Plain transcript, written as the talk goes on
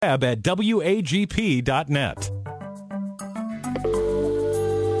at wagp.net.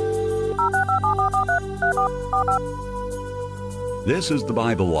 This is the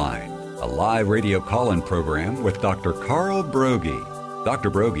Bible Line, a live radio call-in program with Dr. Carl Broggi.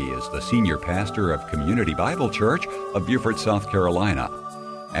 Dr. Broggi is the senior pastor of Community Bible Church of Beaufort, South Carolina.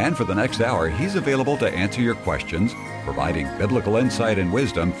 And for the next hour, he's available to answer your questions, providing biblical insight and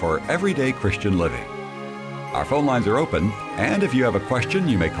wisdom for everyday Christian living. Our phone lines are open, and if you have a question,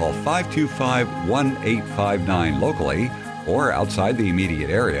 you may call 525-1859 locally, or outside the immediate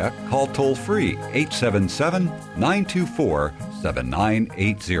area, call toll-free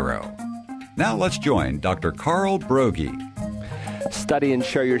 877-924-7980. Now let's join Dr. Carl Broggi. Study and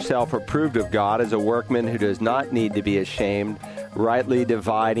show yourself approved of God as a workman who does not need to be ashamed, rightly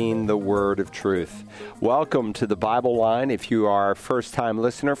dividing the word of truth. Welcome to the Bible Line. If you are a first-time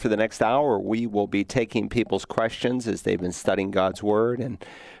listener, for the next hour, we will be taking people's questions as they've been studying God's word and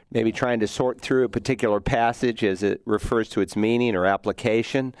maybe trying to sort through a particular passage as it refers to its meaning or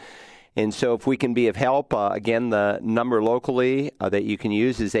application. And so if we can be of help, again, the number locally that you can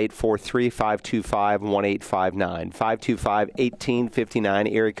use is 843-525-1859,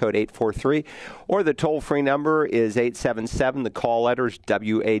 525-1859, area code 843. Or the toll-free number is 877, the call letters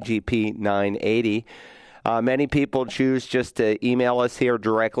WAGP 980. Many people choose just to email us here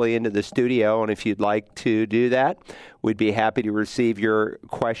directly into the studio, and if you'd like to do that, we'd be happy to receive your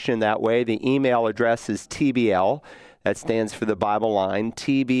question that way. The email address is TBL. That stands for the Bible Line,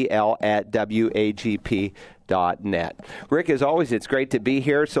 tbl@wagp.net. Rick, as always, it's great to be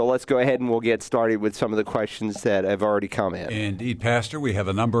here, so let's go ahead and we'll get started with some of the questions that have already come in. Indeed, Pastor, we have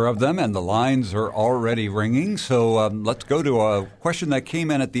a number of them, and the lines are already ringing, so let's go to a question that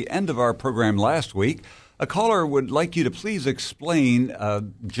came in at the end of our program last week. A caller would like you to please explain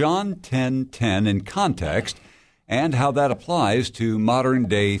John 10:10 in context and how that applies to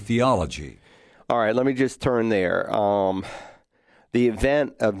modern-day theology. All right, let me just turn there. The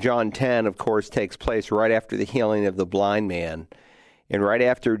event of John 10, of course, takes place right after the healing of the blind man. And right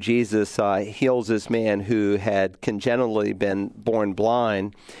after Jesus heals this man who had congenitally been born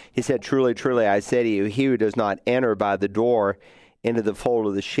blind, he said, "Truly, truly, I say to you, he who does not enter by the door into the fold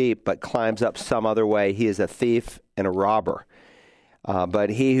of the sheep, but climbs up some other way, he is a thief and a robber.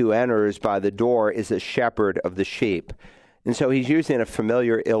 But he who enters by the door is a shepherd of the sheep." And so he's using a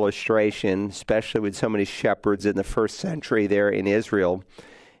familiar illustration, especially with so many shepherds in the first century there in Israel.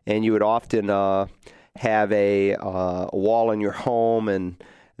 And you would often have a wall in your home, and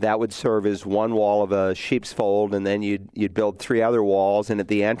that would serve as one wall of a sheep's fold, and then you'd build three other walls, and at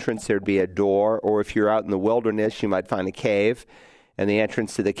the entrance there'd be a door, or if you're out in the wilderness, you might find a cave, and the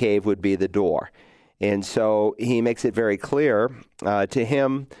entrance to the cave would be the door. And so he makes it very clear to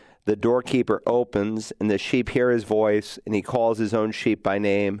him, the doorkeeper opens, and the sheep hear his voice, and he calls his own sheep by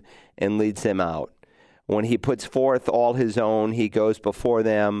name and leads them out. When he puts forth all his own, he goes before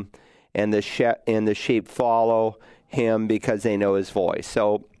them, and the sheep follow him because they know his voice.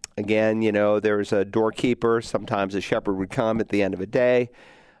 So again, there's a doorkeeper. Sometimes a shepherd would come at the end of a day.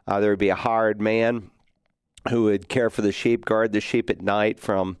 There would be a hired man who would care for the sheep, guard the sheep at night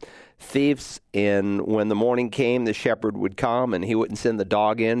from thieves, and when the morning came, the shepherd would come, and he wouldn't send the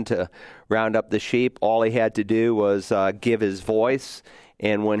dog in to round up the sheep. All he had to do was give his voice,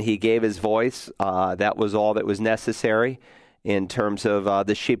 and when he gave his voice, that was all that was necessary in terms of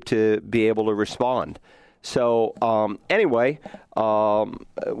the sheep to be able to respond. So anyway,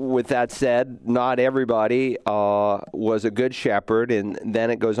 with that said, not everybody was a good shepherd, and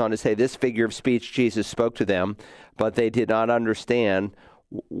then it goes on to say, this figure of speech Jesus spoke to them, but they did not understand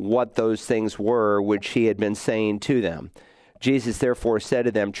what those things were which he had been saying to them. Jesus therefore said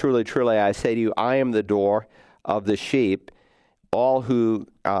to them, "Truly, truly, I say to you, I am the door of the sheep. All who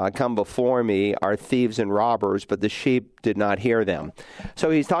come before me are thieves and robbers, but the sheep did not hear them."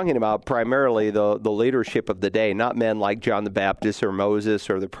 So he's talking about primarily the leadership of the day, not men like John the Baptist or Moses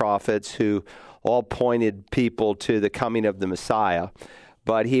or the prophets who all pointed people to the coming of the Messiah.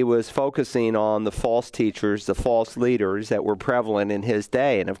 But he was focusing on the false teachers, the false leaders that were prevalent in his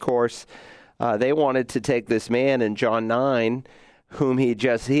day. And of course, they wanted to take this man in John 9, whom he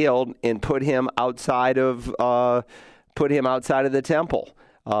just healed, and put him outside of the temple.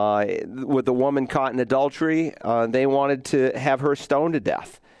 With the woman caught in adultery, they wanted to have her stoned to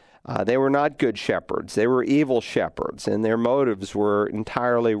death. They were not good shepherds. They were evil shepherds, and their motives were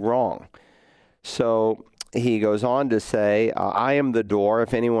entirely wrong. So he goes on to say, I am the door.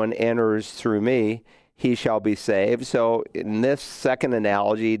 If anyone enters through me, he shall be saved. So in this second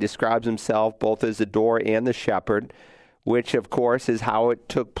analogy, he describes himself both as the door and the shepherd, which, of course, is how it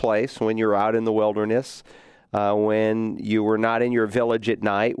took place when you're out in the wilderness. when you were not in your village at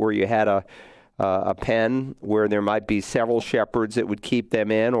night, where you had a pen where there might be several shepherds that would keep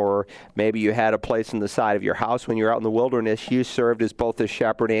them in, or maybe you had a place on the side of your house when you were out in the wilderness. You served as both the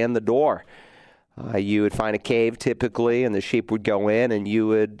shepherd and the door. You would find a cave typically, and the sheep would go in, and you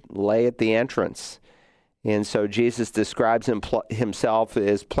would lay at the entrance. And so Jesus describes himself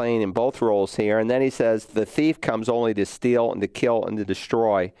as playing in both roles here. And then he says, the thief comes only to steal and to kill and to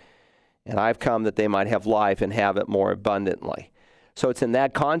destroy. And I've come that they might have life and have it more abundantly. So it's in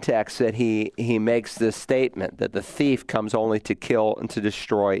that context that he makes this statement that the thief comes only to kill and to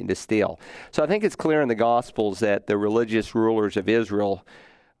destroy and to steal. So I think it's clear in the Gospels that the religious rulers of Israel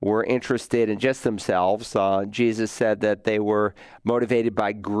were interested in just themselves. Jesus said that they were motivated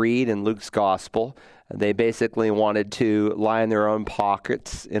by greed in Luke's Gospel. They basically wanted to line their own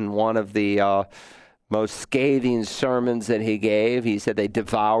pockets. In one of the most scathing sermons that he gave, he said they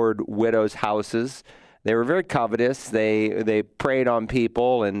devoured widows' houses. They were very covetous. They preyed on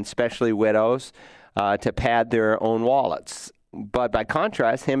people, and especially widows, to pad their own wallets. But by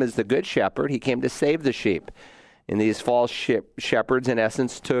contrast, him as the good shepherd, he came to save the sheep. And these false shepherds, in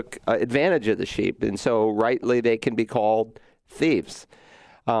essence, took advantage of the sheep. And so rightly they can be called thieves.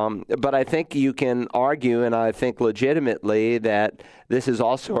 But I think you can argue, and I think legitimately, that this is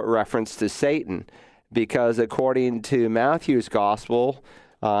also a reference to Satan. Because according to Matthew's gospel,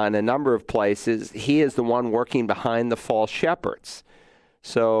 in a number of places, he is the one working behind the false shepherds.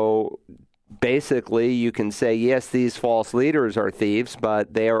 So basically, you can say, yes, these false leaders are thieves,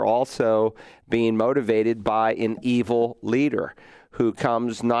 but they are also being motivated by an evil leader who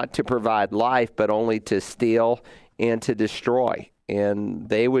comes not to provide life, but only to steal and to destroy. And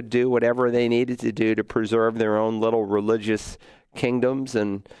they would do whatever they needed to do to preserve their own little religious kingdoms,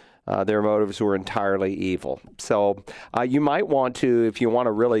 and their motives were entirely evil. So you might want to, if you want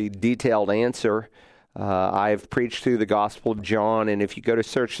a really detailed answer, I've preached through the Gospel of John, and if you go to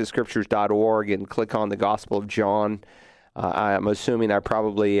searchthescriptures.org and click on the Gospel of John, I'm assuming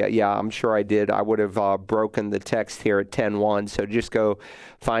I'm sure I did. I would have broken the text here at 10:1, so just go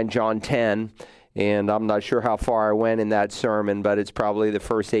find John 10, and I'm not sure how far I went in that sermon, but it's probably the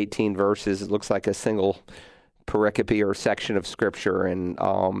first 18 verses. It looks like a single pericope or section of Scripture, and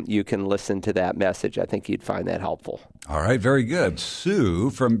you can listen to that message. I think you'd find that helpful. All right, very good. Sue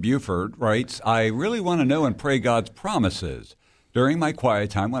from Beaufort writes, I really want to know and pray God's promises. During my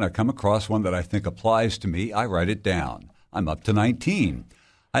quiet time, when I come across one that I think applies to me, I write it down. I'm up to 19.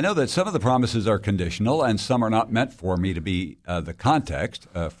 I know that some of the promises are conditional, and some are not meant for me to be the context,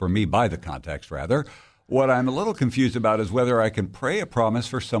 for me by the context, rather. What I'm a little confused about is whether I can pray a promise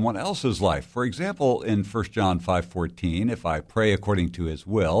for someone else's life. For example, in 1 John 5:14, if I pray according to his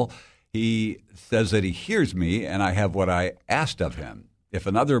will, he says that he hears me and I have what I asked of him. If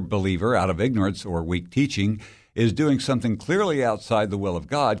another believer, out of ignorance or weak teaching, is doing something clearly outside the will of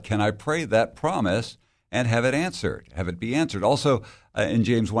God, can I pray that promise and have it be answered? Also, in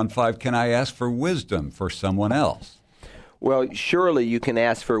James 1:5, can I ask for wisdom for someone else? Well, surely you can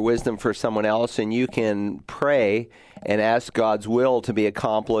ask for wisdom for someone else, and you can pray and ask God's will to be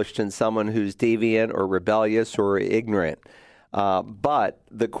accomplished in someone who's deviant or rebellious or ignorant. But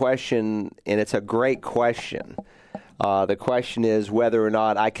the question, and it's a great question, the question is whether or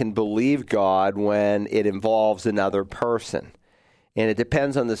not I can believe God when it involves another person. And it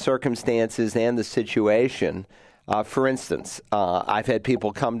depends on the circumstances and the situation. For instance, I've had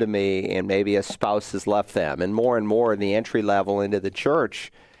people come to me and maybe a spouse has left them. And more the entry level into the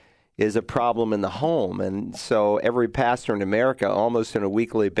church is a problem in the home. And so every pastor in America, almost on a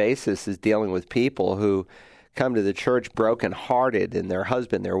weekly basis, is dealing with people who come to the church brokenhearted and their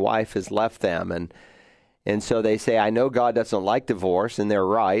husband, their wife has left them. And so they say, I know God doesn't like divorce, and they're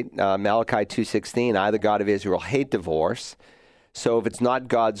right. Malachi 2:16, I, the God of Israel, hate divorce. So if it's not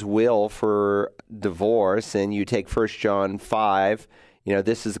God's will for divorce, and you take 1 John 5,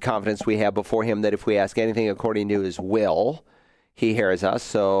 this is the confidence we have before him that if we ask anything according to his will, he hears us.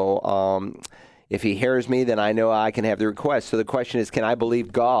 So if he hears me, then I know I can have the request. So the question is, can I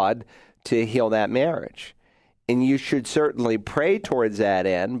believe God to heal that marriage? And you should certainly pray towards that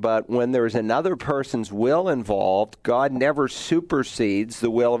end, but when there's another person's will involved, God never supersedes the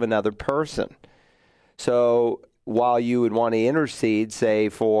will of another person. So while you would want to intercede, say,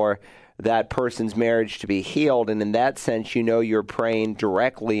 for that person's marriage to be healed, and in that sense, you're praying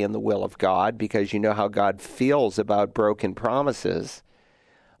directly in the will of God because you know how God feels about broken promises.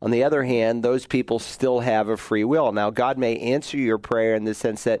 On the other hand, those people still have a free will. Now, God may answer your prayer in the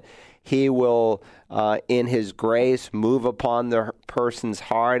sense that he will, in his grace, move upon the person's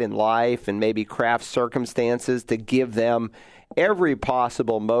heart and life and maybe craft circumstances to give them every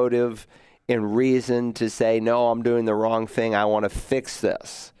possible motive and reason to say, no, I'm doing the wrong thing. I want to fix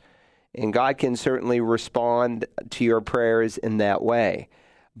this. And God can certainly respond to your prayers in that way.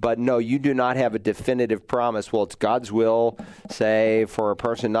 But no, you do not have a definitive promise. Well, it's God's will, say, for a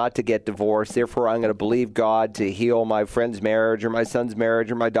person not to get divorced. Therefore, I'm going to believe God to heal my friend's marriage or my son's marriage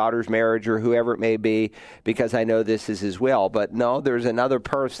or my daughter's marriage or whoever it may be because I know this is his will. But no, there's another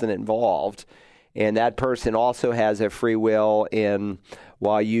person involved, and that person also has a free will. And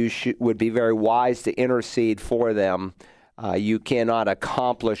while you would be very wise to intercede for them, you cannot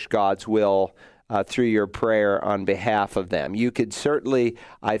accomplish God's will through your prayer on behalf of them. You could certainly,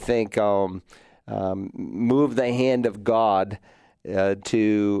 I think, move the hand of God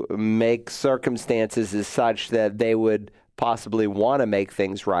to make circumstances as such that they would possibly want to make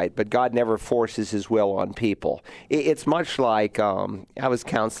things right, but God never forces his will on people. It's much like, I was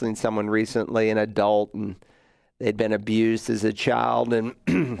counseling someone recently, an adult, and they'd been abused as a child and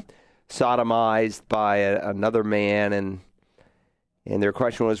sodomized by another man, and their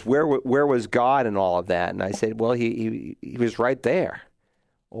question was, where was God in all of that? And I said, well, he was right there.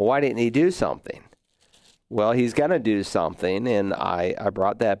 Well, why didn't he do something? Well, he's going to do something. And I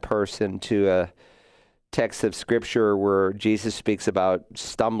brought that person to a text of Scripture where Jesus speaks about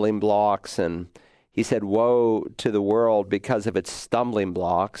stumbling blocks. And he said, woe to the world because of its stumbling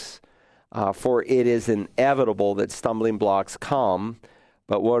blocks, for it is inevitable that stumbling blocks come.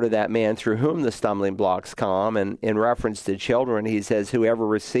 But woe to that man through whom the stumbling blocks come. And in reference to children, he says, whoever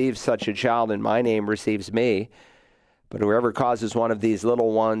receives such a child in my name receives me. But whoever causes one of these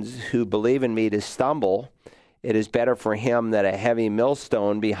little ones who believe in me to stumble, it is better for him that a heavy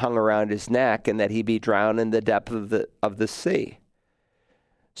millstone be hung around his neck and that he be drowned in the depth of the sea.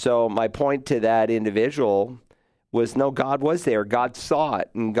 So my point to that individual was, no, God was there. God saw it.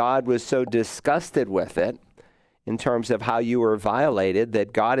 And God was so disgusted with it, in terms of how you were violated,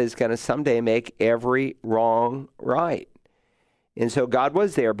 that God is going to someday make every wrong right. And so God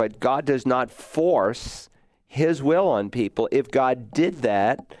was there, but God does not force his will on people. If God did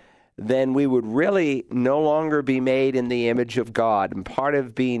that, then we would really no longer be made in the image of God. And part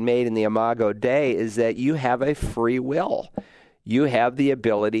of being made in the Imago Dei is that you have a free will. You have the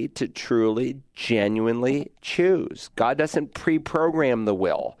ability to truly, genuinely choose. God doesn't pre-program the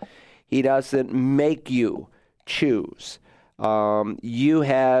will. He doesn't make you choose. You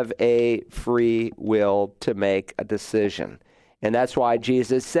have a free will to make a decision. And that's why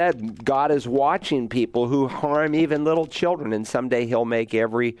Jesus said God is watching people who harm even little children, and someday he'll make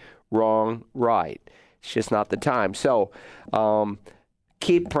every wrong right. It's just not the time. So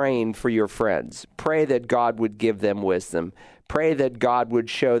keep praying for your friends. Pray that God would give them wisdom. Pray that God would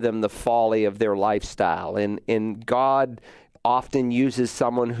show them the folly of their lifestyle. And God often uses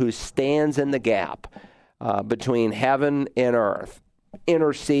someone who stands in the gap between heaven and earth,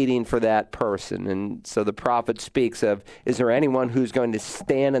 interceding for that person. And so the prophet speaks of, is there anyone who's going to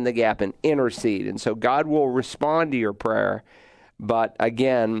stand in the gap and intercede? And so God will respond to your prayer. But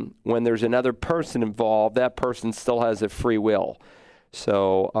again, when there's another person involved, that person still has a free will.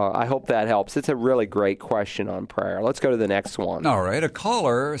 So I hope that helps. It's a really great question on prayer. Let's go to the next one. All right. A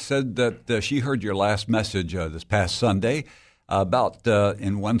caller said that she heard your last message this past Sunday about,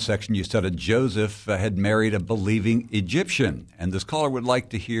 in one section, you said that Joseph had married a believing Egyptian. And this caller would like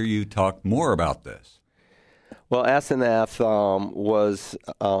to hear you talk more about this. Well, Asenath was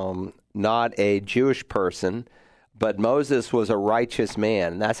not a Jewish person, but Moses was a righteous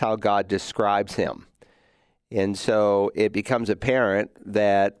man. And that's how God describes him. And so it becomes apparent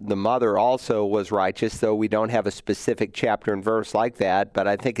that the mother also was righteous, though we don't have a specific chapter and verse like that. But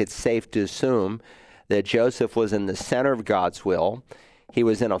I think it's safe to assume that Joseph was in the center of God's will. He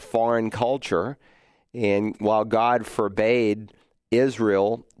was in a foreign culture. And while God forbade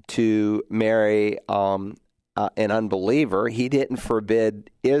Israel to marry an unbeliever, he didn't forbid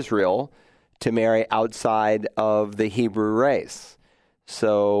Israel to marry outside of the Hebrew race.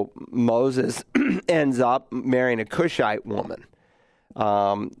 So Moses ends up marrying a Cushite woman.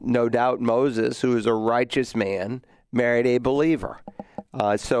 No doubt Moses, who is a righteous man, married a believer.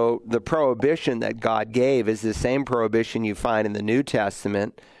 So the prohibition that God gave is the same prohibition you find in the New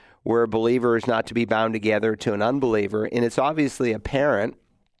Testament, where a believer is not to be bound together to an unbeliever. And it's obviously apparent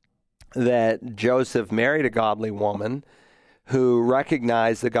that Joseph married a godly woman who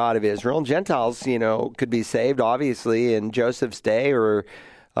recognized the God of Israel. Gentiles, could be saved, obviously, in Joseph's day or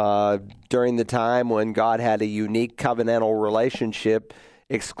during the time when God had a unique covenantal relationship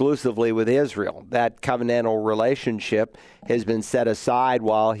exclusively with Israel. That covenantal relationship has been set aside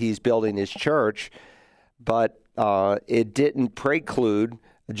while he's building his church, but it didn't preclude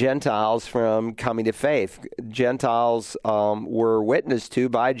Gentiles from coming to faith. Gentiles were witnessed to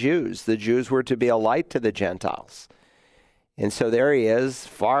by Jews. The Jews were to be a light to the Gentiles. And so there he is,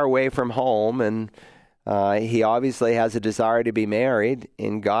 far away from home, and he obviously has a desire to be married,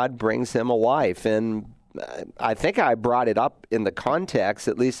 and God brings him a wife. And I think I brought it up in the context,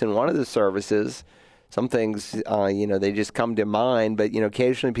 at least in one of the services. Some things, they just come to mind, but,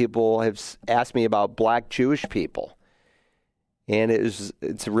 occasionally people have asked me about black Jewish people. And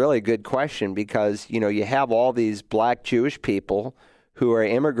it's a really good question because, you have all these black Jewish people who are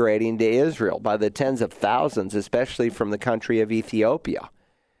immigrating to Israel by the tens of thousands, especially from the country of Ethiopia.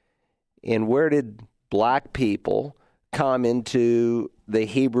 And where did black people come into the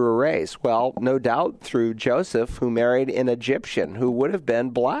Hebrew race? Well, no doubt through Joseph, who married an Egyptian who would have been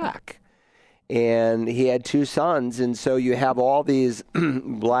black. And he had 2 sons, and so you have all these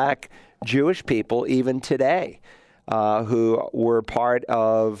black Jewish people even today who were part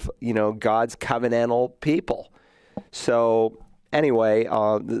of, God's covenantal people. So anyway,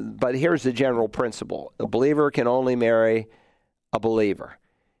 but here's the general principle. A believer can only marry a believer.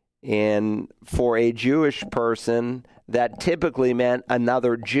 And for a Jewish person, that typically meant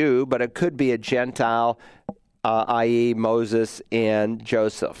another Jew, but it could be a Gentile, i.e. Moses and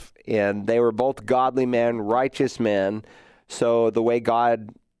Joseph. And they were both godly men, righteous men. So the way God,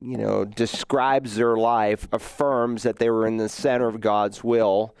 describes their life affirms that they were in the center of God's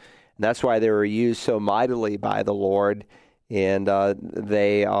will. And that's why they were used so mightily by the Lord. And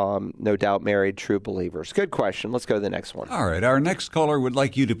they, no doubt, married true believers. Good question. Let's go to the next one. All right. Our next caller would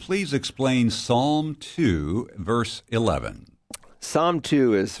like you to please explain Psalm 2, verse 11. Psalm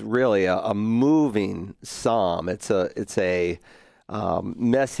 2 is really a moving psalm. It's a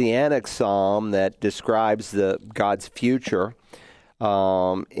messianic psalm that describes God's future,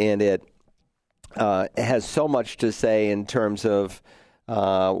 and it has so much to say in terms of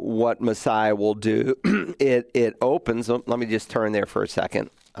what Messiah will do. It opens. Let me just turn there for a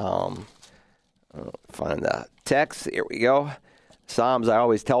second. Find the text. Here we go. Psalms, I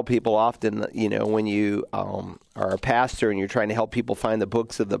always tell people often, when you are a pastor and you're trying to help people find the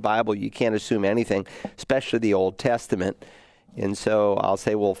books of the Bible, you can't assume anything, especially the Old Testament. And so I'll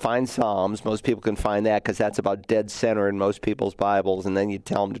say, well, find Psalms. Most people can find that because that's about dead center in most people's Bibles. And then you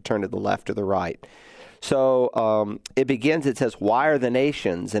tell them to turn to the left or the right. So it begins, it says, why are the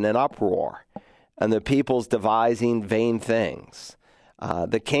nations in an uproar, and the peoples devising vain things?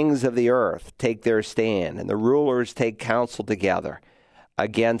 The kings of the earth take their stand, and the rulers take counsel together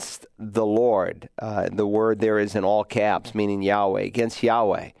against the Lord. The word there is in all caps, meaning Yahweh, against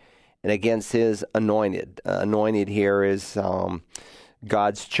Yahweh, and against his anointed. Anointed here is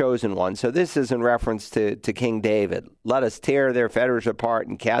God's chosen one. So this is in reference to King David. Let us tear their fetters apart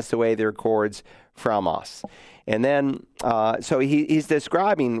and cast away their cords from us. And then, so he's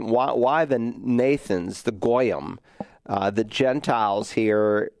describing why the Nathans, the Goyim, the Gentiles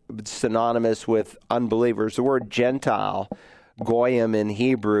here, synonymous with unbelievers. The word Gentile, Goyim in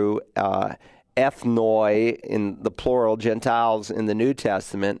Hebrew, ethnoi in the plural, Gentiles in the New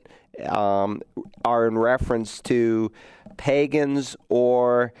Testament, are in reference to pagans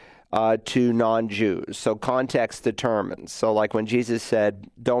or to non-Jews. So context determines. So like when Jesus said,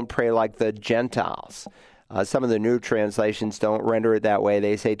 don't pray like the Gentiles. Some of the new translations don't render it that way.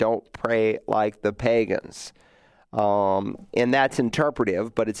 They say, don't pray like the pagans. And that's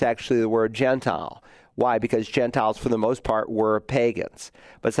interpretive, but it's actually the word Gentile. Why? Because Gentiles, for the most part, were pagans.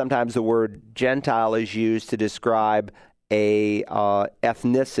 But sometimes the word Gentile is used to describe a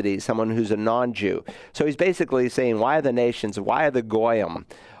ethnicity, someone who's a non-Jew. So he's basically saying, why are the nations, why are the Goyim,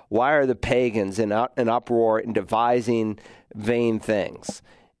 why are the pagans in an uproar and devising vain things?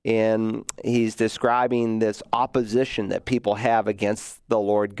 And he's describing this opposition that people have against the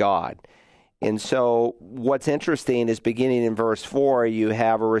Lord God. And so what's interesting is beginning in verse 4, you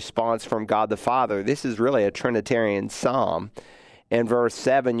have a response from God the Father. This is really a Trinitarian psalm. In verse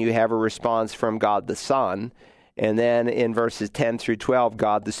 7, you have a response from God the Son. And then in verses 10 through 12,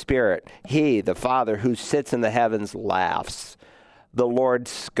 God the Spirit. He, the Father, who sits in the heavens, laughs. The Lord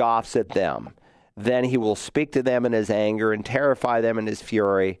scoffs at them. Then he will speak to them in his anger and terrify them in his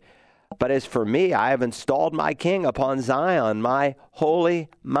fury. But as for me, I have installed my king upon Zion, my holy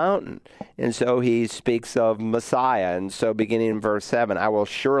mountain. And so he speaks of Messiah. And so beginning in verse 7, I will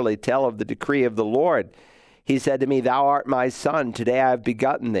surely tell of the decree of the Lord. He said to me, thou art my son. Today I have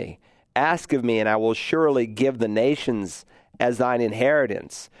begotten thee. Ask of me, and I will surely give the nations as thine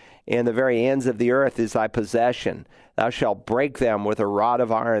inheritance, and the very ends of the earth is thy possession. Thou shalt break them with a rod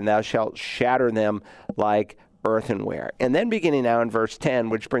of iron. Thou shalt shatter them like earthenware. And then beginning now in verse 10,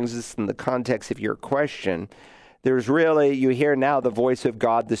 which brings us in the context of your question, You hear now the voice of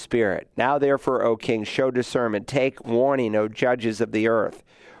God the Spirit. Now therefore, O king, show discernment. Take warning, O judges of the earth.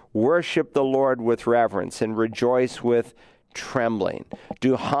 Worship the Lord with reverence and rejoice with trembling.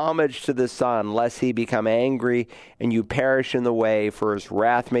 Do homage to the Son, lest he become angry and you perish in the way, for his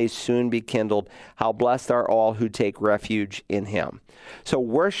wrath may soon be kindled. How blessed are all who take refuge in him. So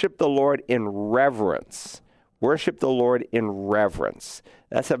worship the Lord in reverence. Worship the Lord in reverence.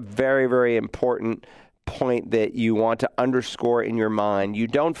 That's a very, very important point that you want to underscore in your mind. You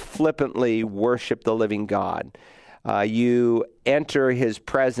don't flippantly worship the living God. You enter his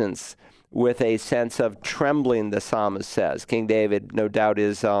presence with a sense of trembling, the psalmist says. King David, no doubt,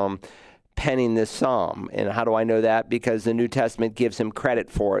 is penning this psalm. And how do I know that? Because the New Testament gives him credit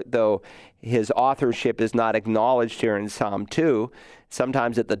for it, though his authorship is not acknowledged here in Psalm 2.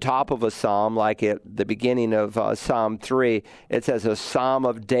 Sometimes at the top of a psalm, like at the beginning of Psalm 3, it says a psalm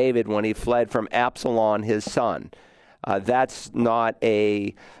of David when he fled from Absalom, his son. That's not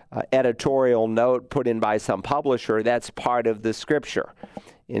a editorial note put in by some publisher. That's part of the Scripture.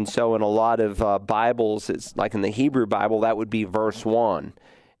 And so in a lot of Bibles, it's like in the Hebrew Bible, that would be verse 1.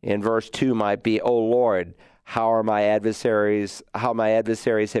 And verse 2 might be, O Lord, how my adversaries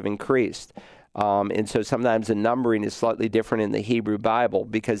have increased. And so sometimes the numbering is slightly different in the Hebrew Bible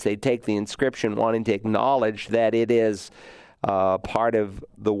because they take the inscription wanting to acknowledge that it is part of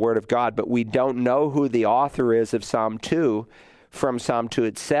the Word of God. But we don't know who the author is of Psalm 2 from Psalm 2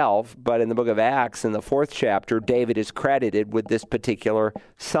 itself, but in the book of Acts, in the 4th chapter, David is credited with this particular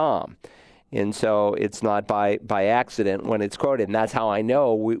psalm. And so it's not by accident when it's quoted. And that's how I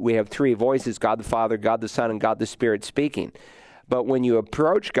know we have three voices, God the Father, God the Son, and God the Spirit speaking. But when you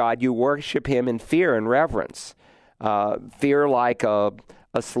approach God, you worship him in fear and reverence. Fear like a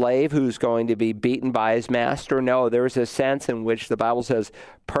slave who's going to be beaten by his master? No, there's a sense in which the Bible says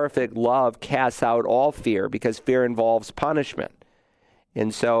perfect love casts out all fear because fear involves punishment.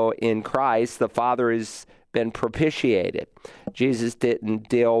 And so in Christ, the Father has been propitiated. Jesus didn't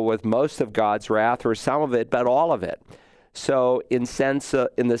deal with most of God's wrath or some of it, but all of it. So in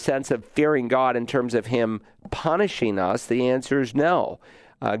the sense of fearing God in terms of him punishing us, the answer is no.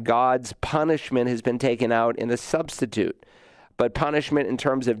 God's punishment has been taken out in a substitute. But punishment in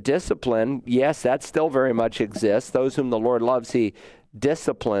terms of discipline, yes, that still very much exists. Those whom the Lord loves, he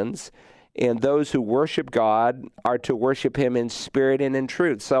disciplines. And those who worship God are to worship him in spirit and in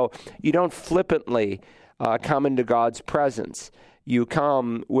truth. So you don't flippantly come into God's presence. You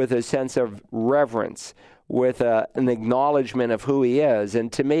come with a sense of reverence, with an acknowledgement of who he is.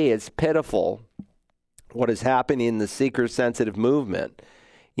 And to me, it's pitiful what is happening in the seeker-sensitive movement.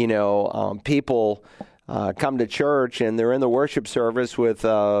 People come to church and they're in the worship service with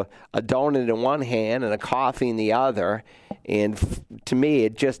a donut in one hand and a coffee in the other. And to me,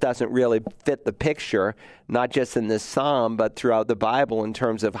 it just doesn't really fit the picture, not just in this psalm, but throughout the Bible in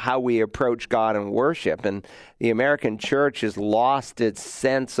terms of how we approach God and worship. And the American church has lost its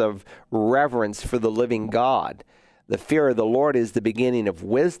sense of reverence for the living God. The fear of the Lord is the beginning of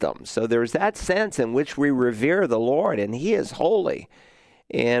wisdom. So there's that sense in which we revere the Lord, and he is holy.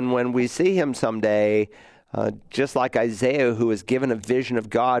 And when we see him someday, just like Isaiah, who was given a vision of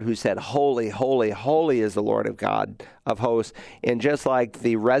God, who said, holy, holy, holy is the Lord of God of hosts. And just like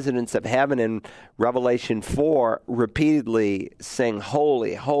the residents of heaven in Revelation 4 repeatedly sing,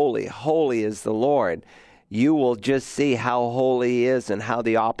 holy, holy, holy is the Lord, you will just see how holy he is and how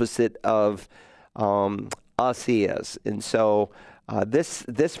the opposite of us he is. And so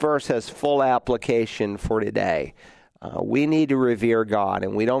this verse has full application for today. We need to revere God,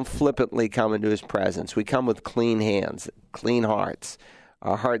 and we don't flippantly come into his presence. We come with clean hands, clean hearts.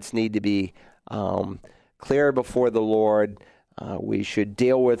 Our hearts need to be clear before the Lord. We should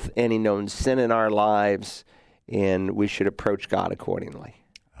deal with any known sin in our lives, and we should approach God accordingly.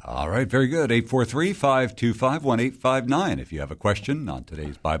 All right, very good. 843-525-1859 if you have a question on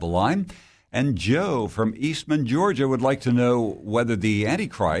today's Bible Line. And Joe from Eastman, Georgia would like to know whether the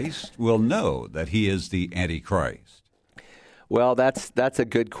Antichrist will know that he is the Antichrist. Well, that's a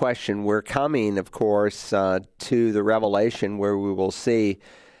good question. We're coming, of course, to the Revelation where we will see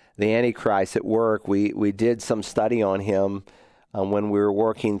the Antichrist at work. We did some study on him when we were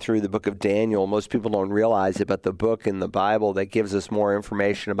working through the book of Daniel. Most people don't realize it, but the book in the Bible that gives us more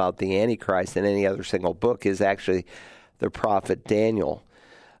information about the Antichrist than any other single book is actually the prophet Daniel.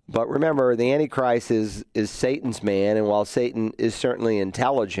 But remember, the Antichrist is Satan's man, and while Satan is certainly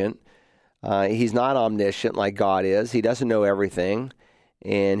intelligent, he's not omniscient like God is. He doesn't know everything,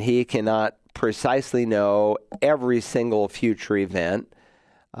 and he cannot precisely know every single future event.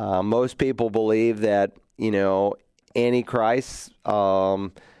 Most people believe that, Antichrist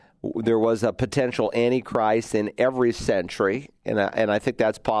there was a potential Antichrist in every century, and I think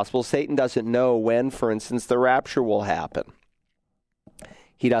that's possible. Satan doesn't know when, for instance, the rapture will happen.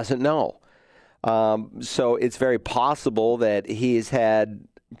 He doesn't know. So it's very possible that he's had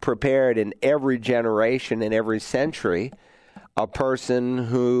prepared in every generation, in every century, a person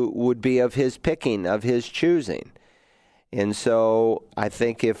who would be of his picking, of his choosing. And so I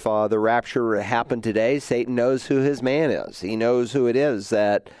think if the rapture happened today, Satan knows who his man is. He knows who it is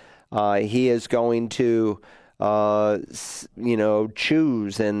that he is going to,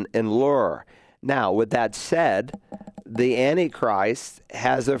 choose and lure. Now, with that said, the Antichrist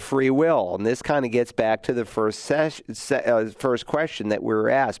has a free will, and this kind of gets back to the first question that we were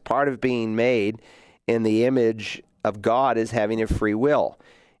asked. Part of being made in the image of God is having a free will.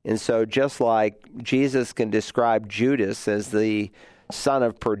 And so just like Jesus can describe Judas as the son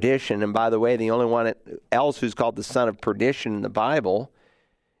of perdition, and by the way, the only one else who's called the son of perdition in the Bible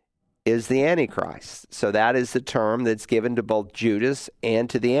is the Antichrist. So that is the term that's given to both Judas and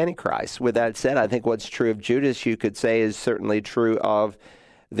to the Antichrist. With that said, I think what's true of Judas, you could say, is certainly true of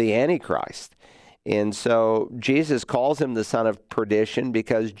the Antichrist. And so Jesus calls him the son of perdition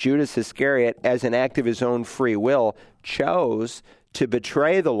because Judas Iscariot, as an act of his own free will, chose to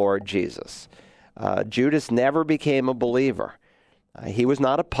betray the Lord Jesus. Judas never became a believer. He was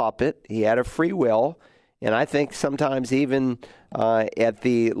not a puppet. He had a free will. And I think sometimes even at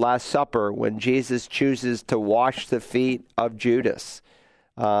the Last Supper, when Jesus chooses to wash the feet of Judas,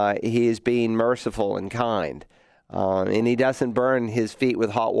 he is being merciful and kind. And he doesn't burn his feet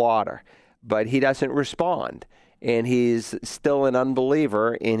with hot water, but he doesn't respond. And he's still an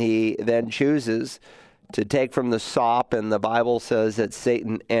unbeliever, and he then chooses to take from the sop, and the Bible says that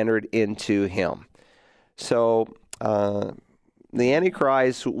Satan entered into him. So the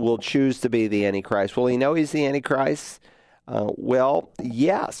Antichrist will choose to be the Antichrist. Will he know he's the Antichrist? Well,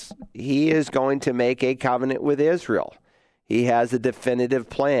 yes. He is going to make a covenant with Israel. He has a definitive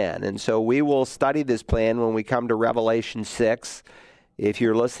plan. And so we will study this plan when we come to Revelation 6. If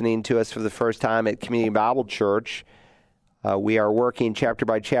you're listening to us for the first time at Community Bible Church, we are working chapter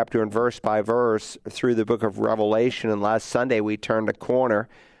by chapter and verse by verse through the book of Revelation. And last Sunday we turned a corner.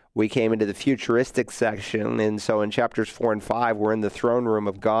 We came into the futuristic section, and so in chapters 4 and 5, we're in the throne room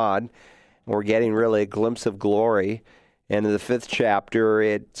of God. We're getting really a glimpse of glory. And in the 5th chapter,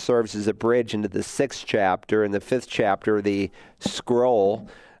 it serves as a bridge into the 6th chapter. In the 5th chapter, the scroll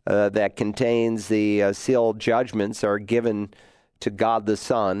that contains the sealed judgments are given to God the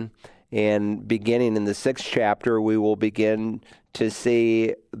Son. And beginning in the 6th chapter, we will begin to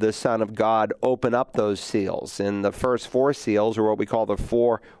see the Son of God open up those seals. And the first 4 seals are what we call the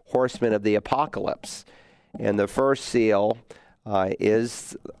 4 horsemen of the apocalypse. And the first seal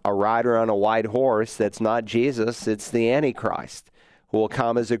is a rider on a white horse. That's not Jesus, it's the Antichrist, who will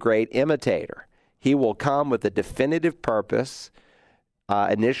come as a great imitator. He will come with a definitive purpose,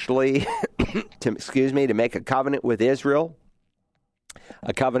 initially, to make a covenant with Israel,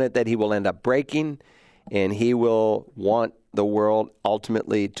 a covenant that he will end up breaking, and he will want the world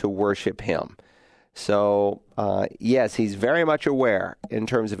ultimately to worship him. So, yes, he's very much aware in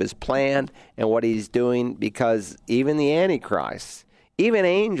terms of his plan and what he's doing, because even the Antichrist, even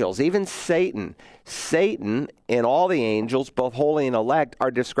angels, even Satan and all the angels, both holy and elect,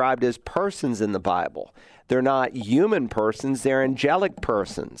 are described as persons in the Bible. They're not human persons, they're angelic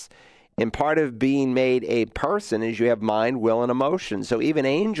persons. And part of being made a person is you have mind, will, and emotion. So even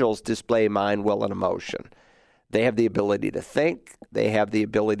angels display mind, will, and emotion. They have the ability to think, they have the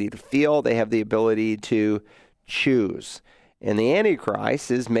ability to feel, they have the ability to choose. And the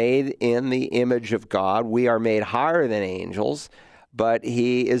Antichrist is made in the image of God. We are made higher than angels, but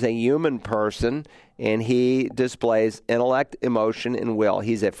he is a human person, and he displays intellect, emotion, and will.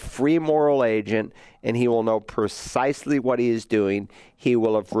 He's a free moral agent, and he will know precisely what he is doing. He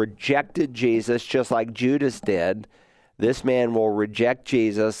will have rejected Jesus just like Judas did. This man will reject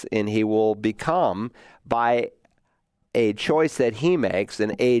Jesus, and he will become, by a choice that he makes,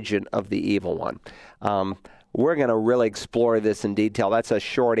 an agent of the evil one. We're going to really explore this in detail. That's a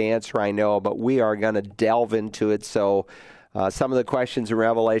short answer, I know, but we are going to delve into it. So some of the questions in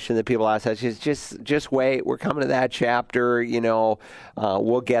Revelation that people ask us is just wait. We're coming to that chapter.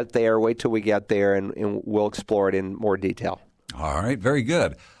 We'll get there. Wait till we get there, and we'll explore it in more detail. All right, very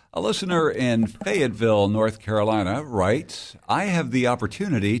good. A listener in Fayetteville, North Carolina, writes, I have the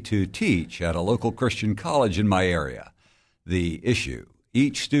opportunity to teach at a local Christian college in my area. The issue: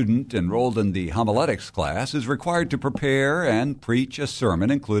 each student enrolled in the homiletics class is required to prepare and preach a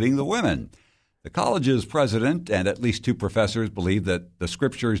sermon, including the women. The college's president and at least 2 professors believe that the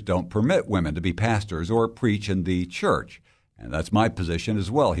scriptures don't permit women to be pastors or preach in the church, And that's my position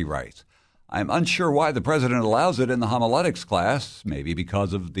as well, he writes. I'm unsure why the president allows it in the homiletics class, maybe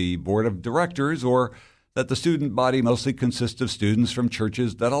because of the board of directors, or that the student body mostly consists of students from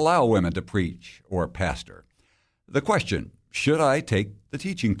churches that allow women to preach or pastor. The question, should I take the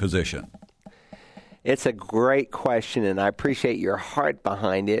teaching position? It's a great question, and I appreciate your heart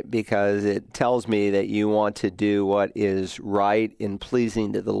behind it because it tells me that you want to do what is right and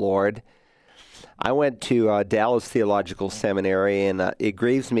pleasing to the Lord. I went to Dallas Theological Seminary, and it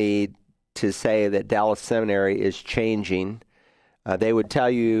grieves me to say that Dallas Seminary is changing. They would tell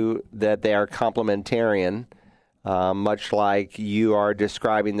you that they are complementarian, much like you are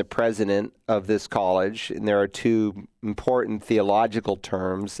describing the president of this college. And there are two important theological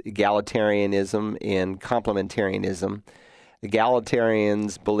terms, egalitarianism and complementarianism.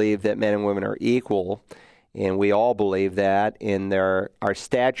 Egalitarians believe that men and women are equal, and we all believe that in our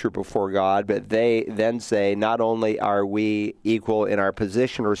stature before God, but they then say not only are we equal in our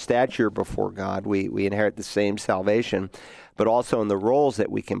position or stature before God, we inherit the same salvation, but also in the roles that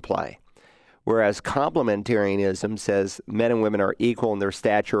we can play. Whereas complementarianism says men and women are equal in their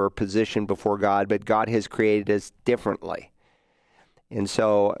stature or position before God, but God has created us differently. And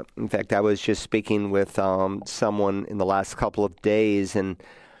so, in fact, I was just speaking with someone in the last couple of days, and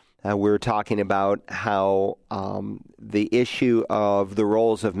we were talking about how the issue of the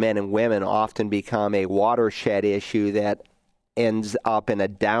roles of men and women often become a watershed issue that ends up in a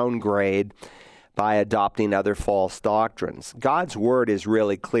downgrade by adopting other false doctrines. God's word is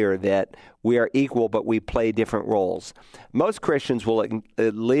really clear that we are equal, but we play different roles. Most Christians will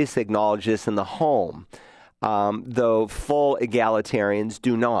at least acknowledge this in the home, though full egalitarians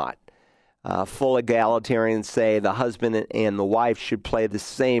do not. Full egalitarians say the husband and the wife should play the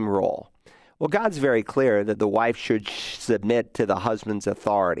same role. Well, God's very clear that the wife should submit to the husband's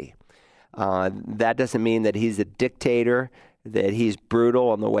authority. That doesn't mean that he's a dictator, that he's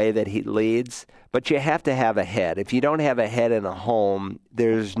brutal in the way that he leads, but you have to have a head. If you don't have a head in a home,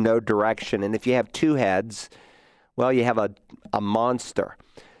 there's no direction. And if you have two heads, well, you have a monster.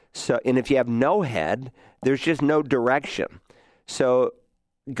 And if you have no head, there's just no direction. So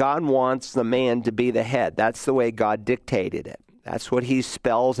God wants the man to be the head. That's the way God dictated it. That's what he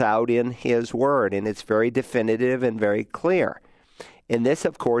spells out in his word, and it's very definitive and very clear. And this,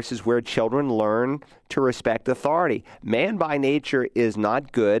 of course, is where children learn to respect authority. Man by nature is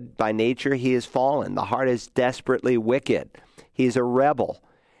not good. By nature, he is fallen. The heart is desperately wicked. He's a rebel.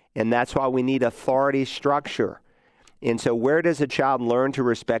 And that's why we need authority structure. And so where does a child learn to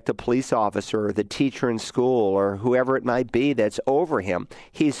respect a police officer or the teacher in school or whoever it might be that's over him?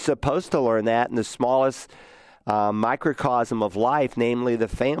 He's supposed to learn that in the smallest microcosm of life, namely the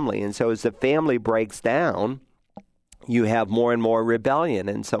family. And so as the family breaks down, you have more and more rebellion.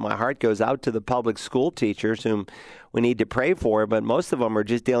 And so my heart goes out to the public school teachers whom we need to pray for, but most of them are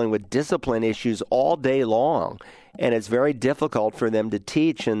just dealing with discipline issues all day long. And it's very difficult for them to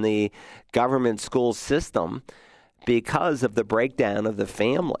teach in the government school system because of the breakdown of the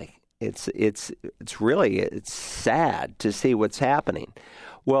family. It's sad to see what's happening.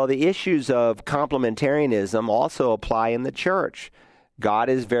 Well, the issues of complementarianism also apply in the church. God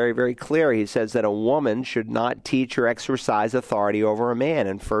is very, very clear. He says that a woman should not teach or exercise authority over a man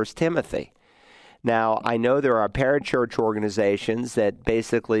in 1 Timothy. Now, I know there are parachurch organizations that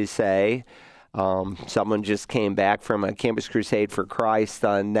basically say, someone just came back from a Campus Crusade for Christ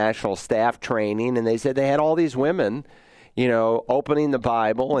on national staff training, and they said they had all these women, opening the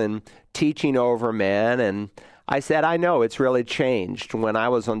Bible and teaching over men. And I said, I know it's really changed. When I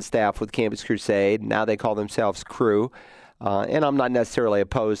was on staff with Campus Crusade, now they call themselves Cru. And I'm not necessarily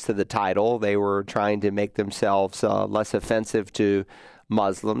opposed to the title. They were trying to make themselves less offensive to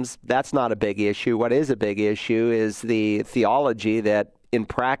Muslims. That's not a big issue. What is a big issue is the theology that in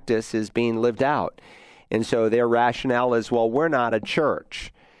practice is being lived out. And so their rationale is, well, we're not a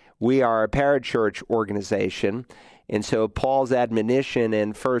church. We are a parachurch organization. And so Paul's admonition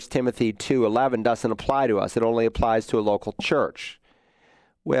in 1 Timothy 2:11 doesn't apply to us. It only applies to a local church.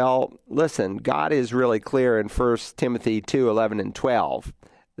 Well, listen, God is really clear in 1 Timothy 2:11 and 12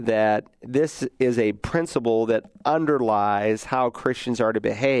 that this is a principle that underlies how Christians are to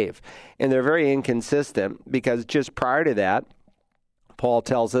behave. And they're very inconsistent because just prior to that, Paul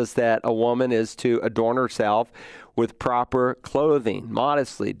tells us that a woman is to adorn herself with proper clothing,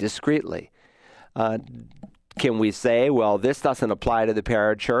 modestly, discreetly. Can we say, well, this doesn't apply to the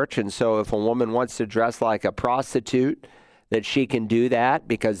parachurch, and so if a woman wants to dress like a prostitute, that she can do that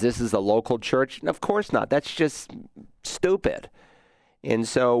because this is a local church? Of course not. That's just stupid. And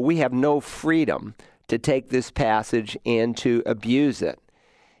so we have no freedom to take this passage and to abuse it.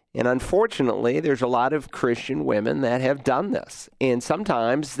 And unfortunately, there's a lot of Christian women that have done this. And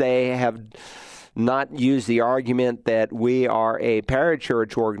sometimes they have not used the argument that we are a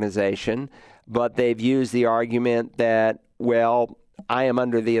parachurch organization, but they've used the argument that, well, I am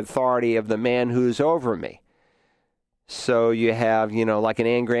under the authority of the man who's over me. So you have, like an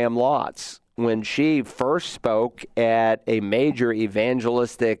Ann Graham Lotz. When she first spoke at a major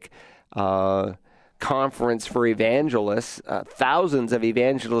evangelistic conference for evangelists, thousands of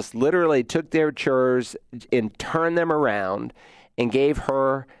evangelists literally took their chairs and turned them around and gave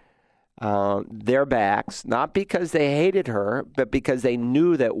her their backs, not because they hated her, but because they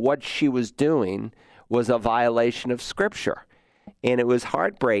knew that what she was doing was a violation of Scripture. And it was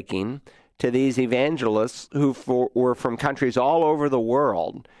heartbreaking to these evangelists who were from countries all over the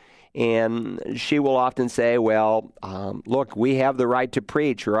world. And she will often say, well, look, we have the right to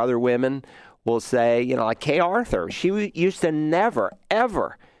preach. Or other women will say, like Kay Arthur, she used to never,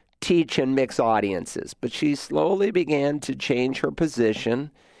 ever teach in mixed audiences. But she slowly began to change her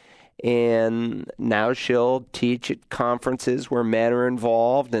position. And now she'll teach at conferences where men are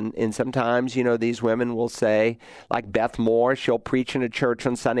involved. And sometimes, these women will say, like Beth Moore, she'll preach in a church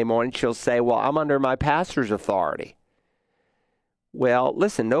on Sunday morning. She'll say, well, I'm under my pastor's authority. Well,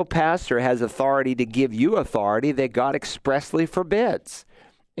 listen, no pastor has authority to give you authority that God expressly forbids.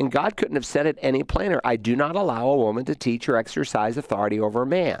 And God couldn't have said it any plainer. I do not allow a woman to teach or exercise authority over a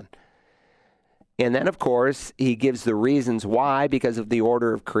man. And then, of course, he gives the reasons why, because of the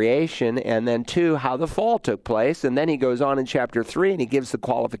order of creation, and then, 2, how the fall took place. And then he goes on in chapter 3, and he gives the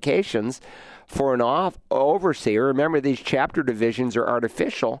qualifications for an overseer. Remember, these chapter divisions are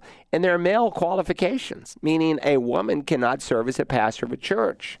artificial, and they're male qualifications, meaning a woman cannot serve as a pastor of a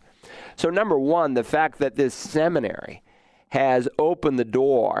church. So, number one, the fact that this seminary has opened the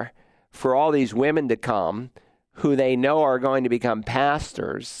door for all these women to come who they know are going to become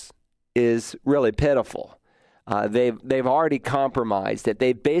pastors is really pitiful. They've already compromised it.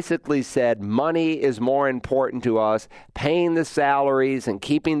 They basically said money is more important to us. Paying the salaries and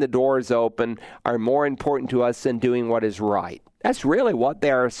keeping the doors open are more important to us than doing what is right. That's really what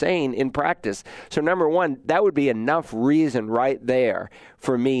they are saying in practice. So number one, that would be enough reason right there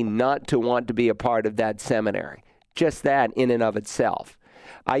for me not to want to be a part of that seminary. Just that in and of itself.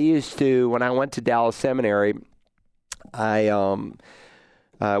 I used to, when I went to Dallas Seminary, I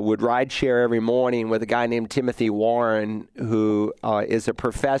would ride share every morning with a guy named Timothy Warren, who is a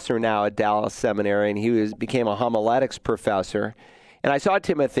professor now at Dallas Seminary, and he became a homiletics professor. And I saw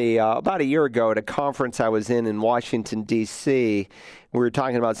Timothy about a year ago at a conference I was in Washington, D.C. We were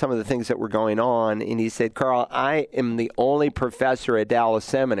talking about some of the things that were going on, and he said, Carl, I am the only professor at Dallas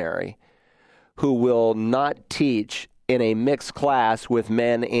Seminary who will not teach in a mixed class with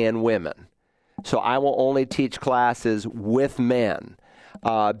men and women. So I will only teach classes with men.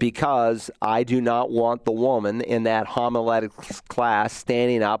 Because I do not want the woman in that homiletics class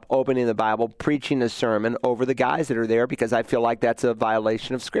standing up, opening the Bible, preaching a sermon over the guys that are there, because I feel like that's a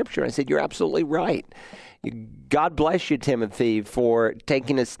violation of Scripture. I said, you're absolutely right. God bless you, Timothy, for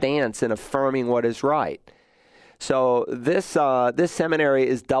taking a stance and affirming what is right. So this seminary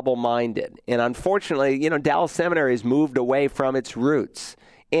is double-minded. And unfortunately, Dallas Seminary has moved away from its roots.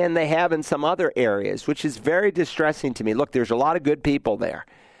 And they have in some other areas, which is very distressing to me. Look, there's a lot of good people there,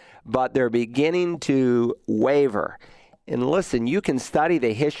 but they're beginning to waver. And listen, you can study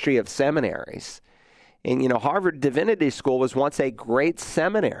the history of seminaries. And, Harvard Divinity School was once a great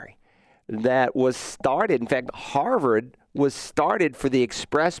seminary that was started. In fact, Harvard was started for the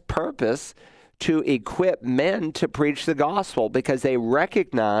express purpose to equip men to preach the gospel, because they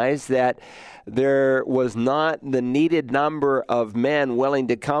recognized that there was not the needed number of men willing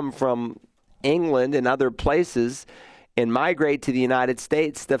to come from England and other places and migrate to the United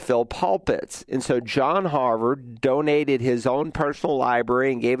States to fill pulpits. And so John Harvard donated his own personal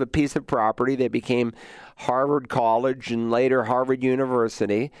library and gave a piece of property that became Harvard College and later Harvard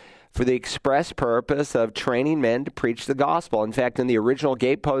University for the express purpose of training men to preach the gospel. In fact, in the original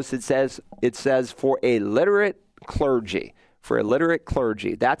gatepost, it says for a literate clergy. For a literate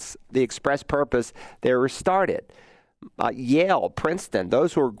clergy. That's the express purpose they were started. Yale, Princeton,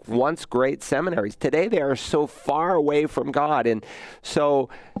 those were once great seminaries. Today they are so far away from God. And so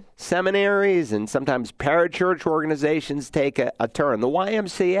seminaries and sometimes parachurch organizations take a turn. The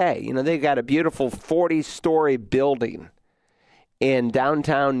YMCA, they got a beautiful 40-story building in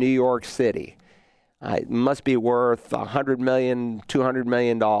downtown New York City. It must be worth $100 million, $200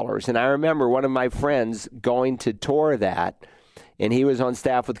 million. And I remember one of my friends going to tour that, and he was on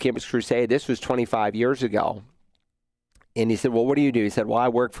staff with Campus Crusade. This was 25 years ago. And he said, well, what do you do? He said, well, I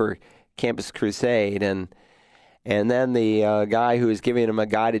work for Campus Crusade. And And then the guy who was giving him a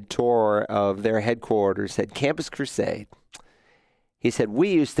guided tour of their headquarters said, Campus Crusade. He said,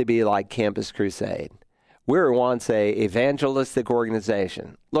 we used to be like Campus Crusade. We were once a evangelistic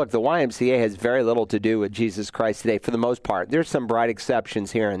organization. Look, the YMCA has very little to do with Jesus Christ today for the most part. There's some bright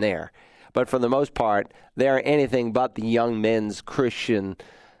exceptions here and there. But for the most part, they are anything but the young men's Christian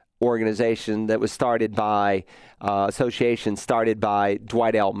organization that was started by, association started by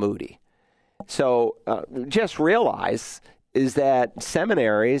Dwight L. Moody. So just realize is that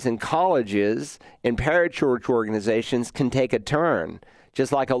seminaries and colleges and parachurch organizations can take a turn,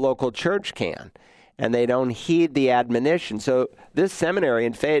 just like a local church can, and they don't heed the admonition. So this seminary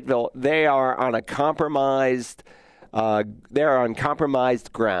in Fayetteville, they are on compromised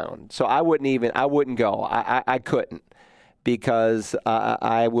ground. So I wouldn't go. I couldn't, because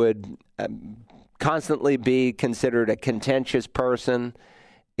I would constantly be considered a contentious person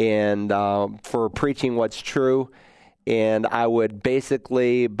and for preaching what's true. And I would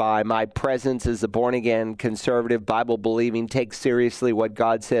basically, by my presence as a born-again, conservative, Bible-believing, take seriously what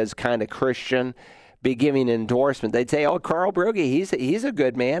God says kind of Christian, be giving endorsement. They'd say, oh, Carl Broggi, he's a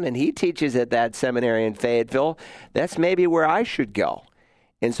good man, and he teaches at that seminary in Fayetteville. That's maybe where I should go.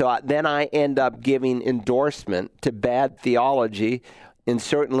 And so then I end up giving endorsement to bad theology, and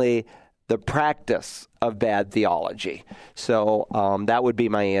certainly the practice of bad theology. So that would be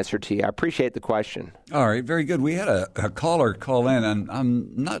my answer to you. I appreciate the question. All right, very good. We had a caller call in, and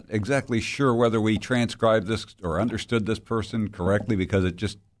I'm not exactly sure whether we transcribed this or understood this person correctly, because it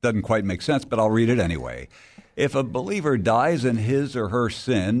just doesn't quite make sense, but I'll read it anyway. If a believer dies in his or her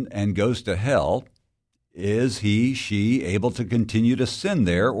sin and goes to hell, is he, she able to continue to sin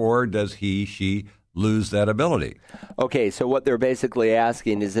there, or does he, she lose that ability? Okay, so what they're basically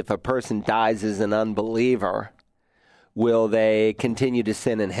asking is if a person dies as an unbeliever, will they continue to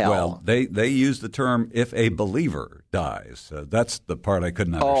sin in hell? Well, they use the term if a believer dies. That's the part I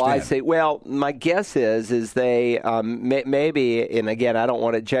couldn't understand. Oh, I see. Well, my guess is they maybe, and again, I don't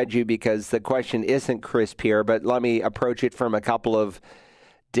want to judge you because the question isn't crisp here, but let me approach it from a couple of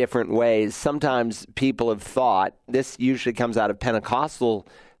different ways. Sometimes people have thought, this usually comes out of Pentecostal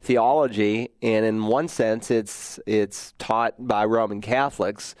theology, and in one sense it's taught by Roman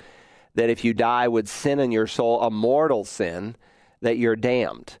Catholics that if you die with sin in your soul, a mortal sin, that you're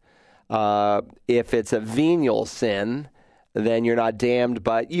damned. If it's a venial sin, then you're not damned,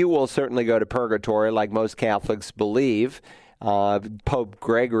 but you will certainly go to purgatory like most Catholics believe. Pope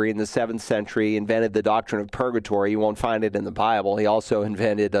Gregory in the 7th century invented the doctrine of purgatory. You won't find it in the Bible. He also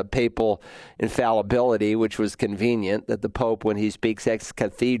invented a papal infallibility, which was convenient, that the Pope, when he speaks ex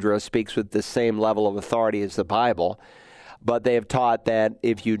cathedra, speaks with the same level of authority as the Bible. But they have taught that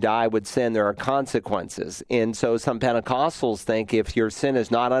if you die with sin, there are consequences. And so some Pentecostals think if your sin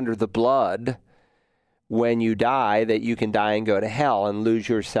is not under the blood when you die, that you can die and go to hell and lose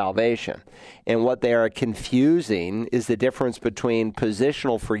your salvation. And what they are confusing is the difference between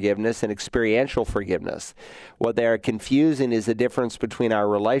positional forgiveness and experiential forgiveness. What they are confusing is the difference between our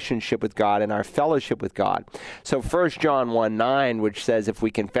relationship with God and our fellowship with God. So 1 John 1:9, which says if we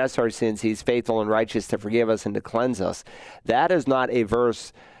confess our sins, he's faithful and righteous to forgive us and to cleanse us, that is not a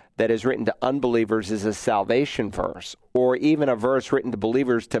verse that is written to unbelievers as a salvation verse, or even a verse written to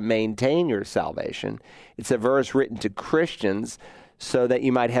believers to maintain your salvation. It's a verse written to Christians so that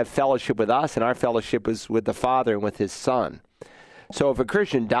you might have fellowship with us, and our fellowship is with the Father and with his Son. So if a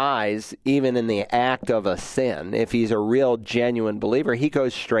Christian dies, even in the act of a sin, if he's a real, genuine believer, he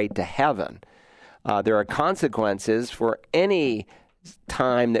goes straight to heaven. There are consequences for any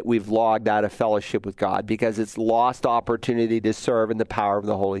time that we've logged out of fellowship with God, because it's lost opportunity to serve in the power of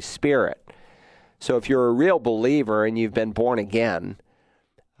the Holy Spirit. So if you're a real believer and you've been born again,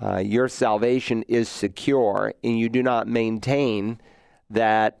 your salvation is secure, and you do not maintain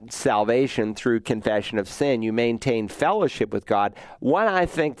that salvation through confession of sin. You maintain fellowship with God. One, I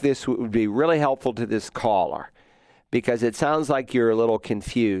think this would be really helpful to this caller, because it sounds like you're a little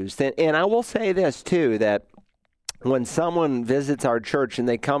confused. And I will say this too, that when someone visits our church and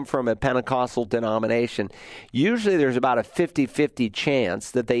they come from a Pentecostal denomination, usually there's about a 50-50 chance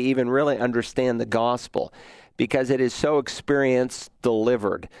that they even really understand the gospel, because it is so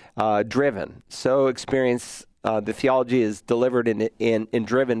driven. So experience, the theology is delivered and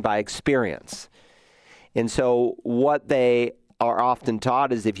driven by experience. And so what they are often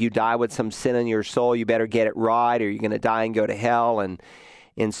taught is if you die with some sin in your soul, you better get it right, or you're going to die and go to hell.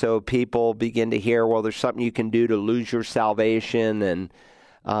 And so people begin to hear, well, there's something you can do to lose your salvation, and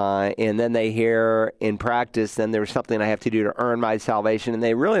then they hear in practice, then there's something I have to do to earn my salvation, and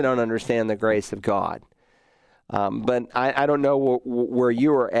they really don't understand the grace of God. But I don't know where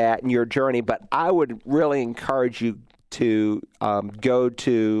you are at in your journey, but I would really encourage you to go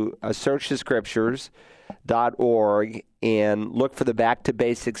to searchthescriptures.org and look for the Back to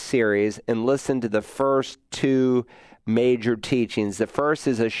Basics series and listen to the first two major teachings. The first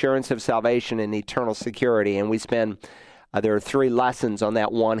is assurance of salvation and eternal security, and we spend there are 3 lessons on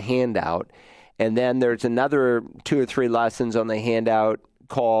that one handout, and then there's another 2 or 3 lessons on the handout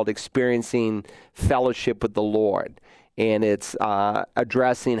called experiencing fellowship with the Lord. And it's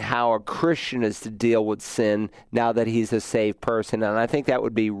addressing how a Christian is to deal with sin now that he's a saved person. And I think that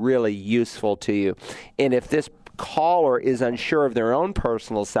would be really useful to you. And if this caller is unsure of their own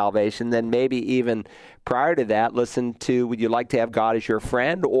personal salvation, then maybe even prior to that, listen to, would you like to have God as your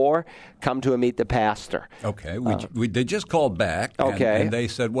friend, or come to a Meet the Pastor? Okay. They just called back, and they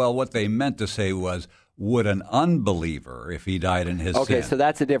said, well, what they meant to say was, would an unbeliever, if he died in his sin? Okay, so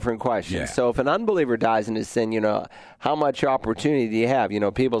that's a different question. Yeah. So if an unbeliever dies in his sin, how much opportunity do you have?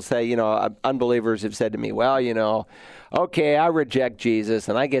 People say, unbelievers have said to me, well, okay, I reject Jesus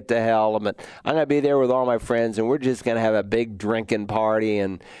and I get to hell, but I'm going to be there with all my friends and we're just going to have a big drinking party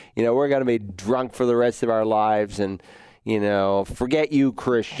and, we're going to be drunk for the rest of our lives and, forget you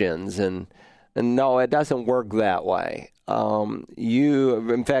Christians. And no, it doesn't work that way.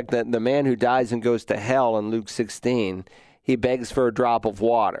 In fact, the man who dies and goes to hell in Luke 16, he begs for a drop of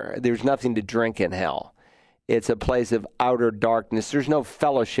water. There's nothing to drink in hell. It's a place of outer darkness. There's no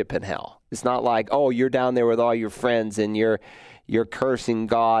fellowship in hell. It's not like, oh, you're down there with all your friends and you're cursing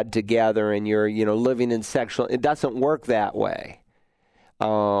God together and you're, living in sexual. It doesn't work that way.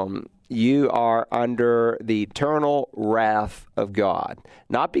 You are under the eternal wrath of God.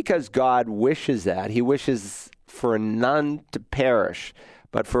 Not because God wishes that. He wishes for none to perish,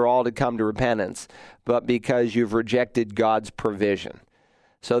 but for all to come to repentance, but because you've rejected God's provision.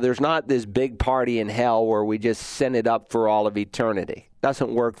 So there's not this big party in hell where we just send it up for all of eternity. It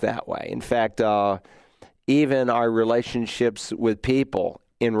doesn't work that way. In fact, even our relationships with people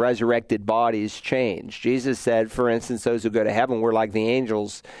in resurrected bodies change. Jesus said, for instance, those who go to heaven, we're like the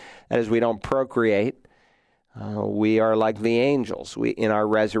angels. That is, we don't procreate. We are like the angels in our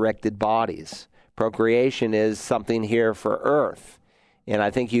resurrected bodies. Procreation is something here for earth. And I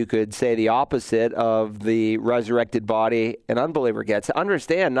think you could say the opposite of the resurrected body an unbeliever gets.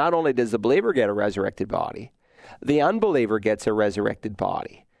 Understand, not only does the believer get a resurrected body, the unbeliever gets a resurrected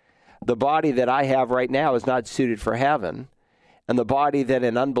body. The body that I have right now is not suited for heaven, and the body that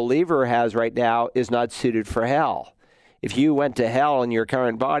an unbeliever has right now is not suited for hell. If you went to hell in your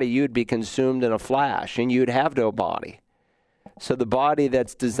current body, you'd be consumed in a flash, and you'd have no body. So the body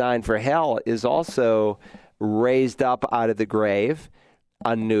that's designed for hell is also raised up out of the grave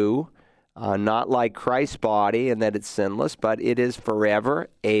anew, not like Christ's body in that it's sinless, but it is forever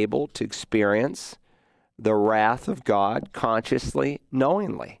able to experience the wrath of God consciously,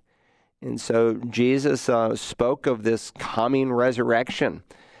 knowingly. And so Jesus spoke of this coming resurrection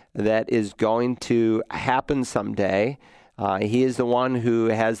that is going to happen someday. He is the one who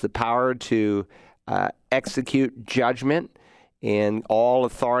has the power to execute judgment, and all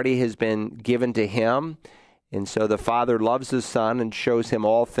authority has been given to him. And so the Father loves the Son and shows him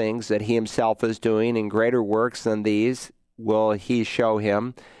all things that he himself is doing, and greater works than these will he show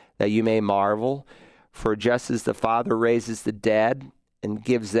him, that you may marvel. For just as the Father raises the dead and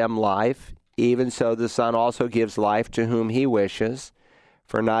gives them life, even so the Son also gives life to whom he wishes.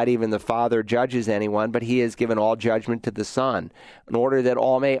 For not even the Father judges anyone, but he has given all judgment to the Son, in order that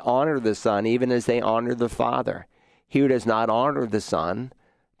all may honor the Son, even as they honor the Father. He who does not honor the Son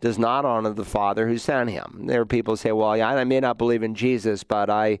does not honor the Father who sent him. There are people who say, well, I may not believe in Jesus, but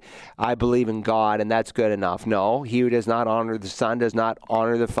I believe in God, and that's good enough. No, he who does not honor the Son does not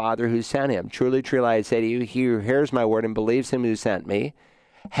honor the Father who sent him. Truly, truly, I say to you, he who hears my word and believes him who sent me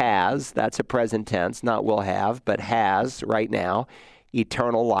has, that's a present tense, not will have, but has right now,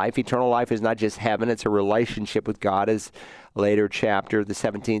 eternal life. Eternal life is not just heaven, it's a relationship with God, as later chapter, the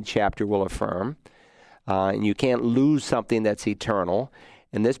 17th chapter, will affirm. And you can't lose something that's eternal.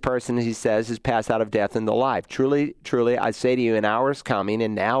 And this person, he says, is passed out of death into life. Truly, truly, I say to you, an hour is coming,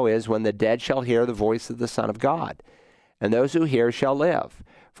 and now is, when the dead shall hear the voice of the Son of God. And those who hear shall live.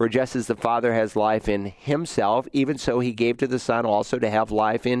 For just as the Father has life in himself, even so he gave to the Son also to have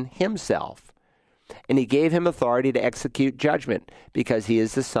life in himself. And he gave him authority to execute judgment, because he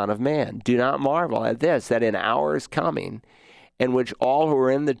is the Son of Man. Do not marvel at this, that an hour is coming, in which all who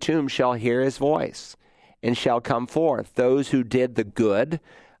are in the tomb shall hear his voice, and shall come forth. Those who did the good,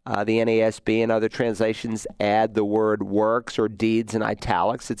 the NASB and other translations add the word works or deeds in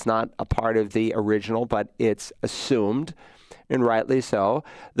italics. It's not a part of the original, but it's assumed, and rightly so.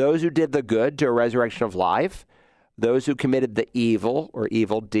 Those who did the good to a resurrection of life. those who committed the evil or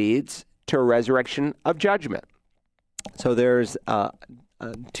evil deeds to a resurrection of judgment. So there's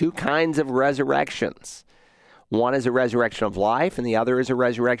two kinds of resurrections. One is a resurrection of life, and the other is a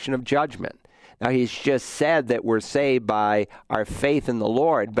resurrection of judgment. Now, he's just said that we're saved by our faith in the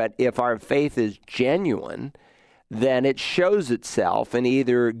Lord, but if our faith is genuine, then it shows itself in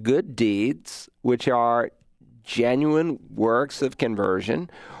either good deeds, which are genuine works of conversion,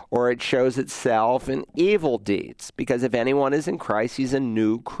 or it shows itself in evil deeds, because if anyone is in Christ, he's a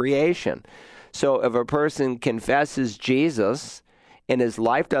new creation. So if a person confesses Jesus and his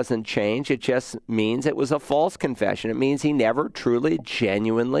life doesn't change, it just means it was a false confession. It means he never truly,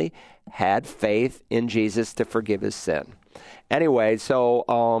 genuinely had faith in Jesus to forgive his sin. Anyway,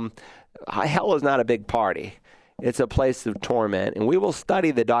 so hell is not a big party. It's a place of torment, and we will study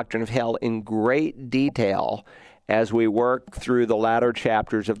the doctrine of hell in great detail as we work through the latter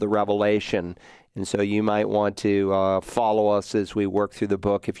chapters of the Revelation. And so you might want to follow us as we work through the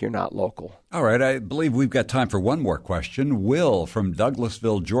book if you're not local. All right, I believe we've got time for one more question. Will from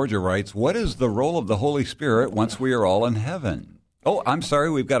Douglasville, Georgia writes, what is the role of the Holy Spirit once we are all in heaven? Oh, I'm sorry,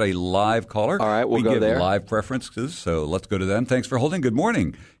 we've got a live caller. All right, we'll go there. We give live preferences, so let's go to them. Thanks for holding. Good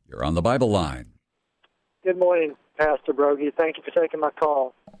morning. You're on the Bible Line. Good morning, Pastor Broggi. Thank you for taking my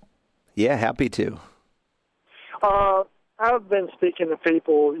call. Yeah, happy to. I've been speaking to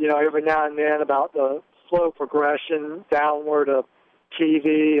people, every now and then about the slow progression downward of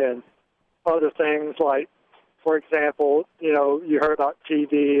TV and other things like, for example, you heard about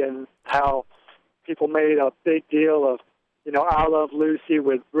TV and how people made a big deal of, I Love Lucy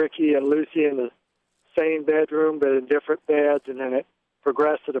with Ricky and Lucy in the same bedroom but in different beds, and then it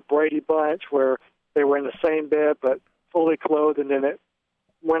progressed to the Brady Bunch where they were in the same bed but fully clothed, and then it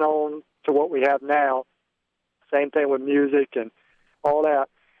went on to what we have now. Same thing with music and all that.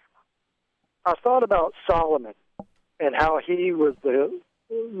 I thought about Solomon and how he was the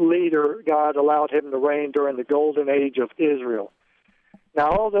leader. God allowed him to reign during the golden age of Israel.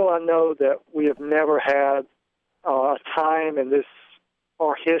 Now, although I know that we have never had a time in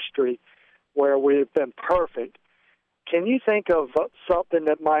our history where we've been perfect, can you think of something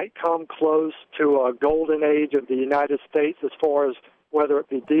that might come close to a golden age of the United States as far as whether it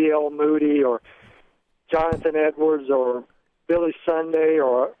be D.L. Moody or Jonathan Edwards or Billy Sunday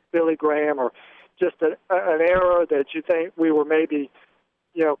or Billy Graham, or just an era that you think we were maybe,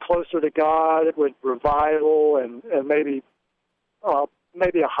 closer to God with revival and maybe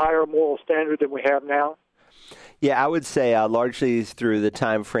a higher moral standard than we have now? Yeah, I would say largely through the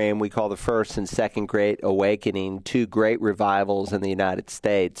time frame we call the First and Second Great Awakening, two great revivals in the United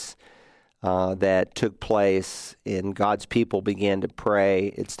States that took place, and God's people began to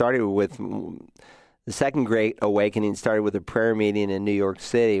pray. It started with the Second Great Awakening started with a prayer meeting in New York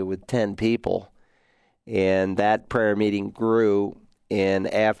City with 10 people, and that prayer meeting grew,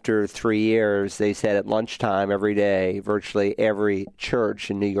 and after 3 years, they said at lunchtime every day, virtually every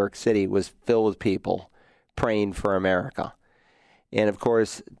church in New York City was filled with people praying for America. And of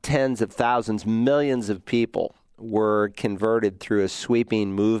course, tens of thousands, millions of people were converted through a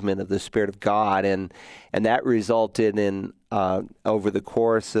sweeping movement of the Spirit of God, and that resulted in, over the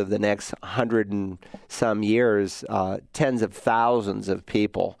course of the next 100 and some years, tens of thousands of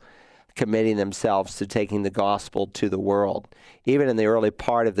people committing themselves to taking the gospel to the world. Even in the early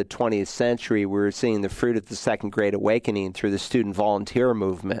part of the 20th century, we were seeing the fruit of the Second Great Awakening through the student volunteer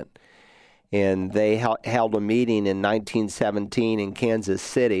movement. And they held a meeting in 1917 in Kansas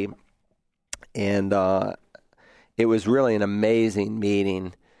City, and it was really an amazing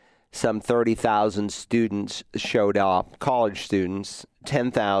meeting. Some 30,000 students showed up, college students,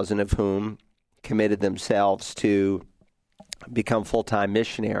 10,000 of whom committed themselves to become full-time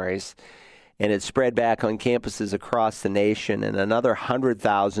missionaries. And it spread back on campuses across the nation, and another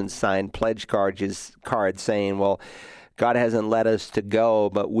 100,000 signed pledge cards saying, well, God hasn't led us to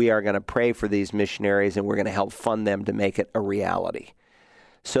go, but we are going to pray for these missionaries, and we're going to help fund them to make it a reality.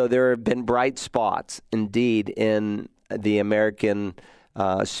 So there have been bright spots, indeed, in the American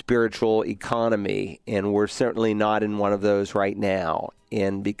spiritual economy, and we're certainly not in one of those right now.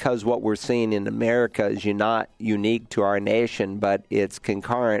 And because what we're seeing in America is not unique to our nation, but it's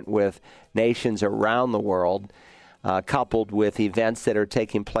concurrent with nations around the world, coupled with events that are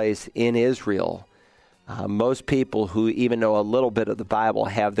taking place in Israel, most people who even know a little bit of the Bible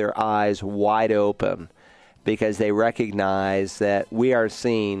have their eyes wide open because they recognize that we are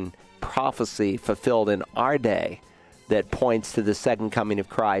seeing prophecy fulfilled in our day that points to the second coming of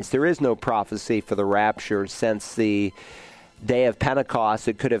Christ. There is no prophecy for the rapture since the day of Pentecost.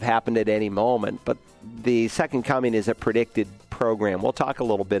 It could have happened at any moment, but the second coming is a predicted program. We'll talk a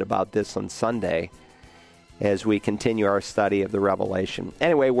little bit about this on Sunday. as we continue our study of the Revelation.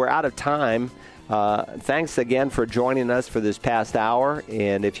 Anyway, we're out of time. Thanks again for joining us for this past hour.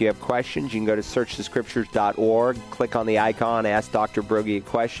 And if you have questions, you can go to searchthescriptures.org, click on the icon, ask Dr. Broggi a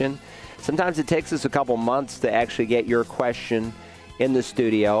question. Sometimes it takes us a couple months to actually get your question in the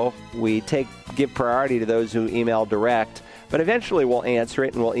studio. We give priority to those who email direct, but eventually we'll answer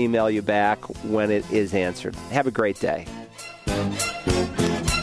it and we'll email you back when it is answered. Have a great day.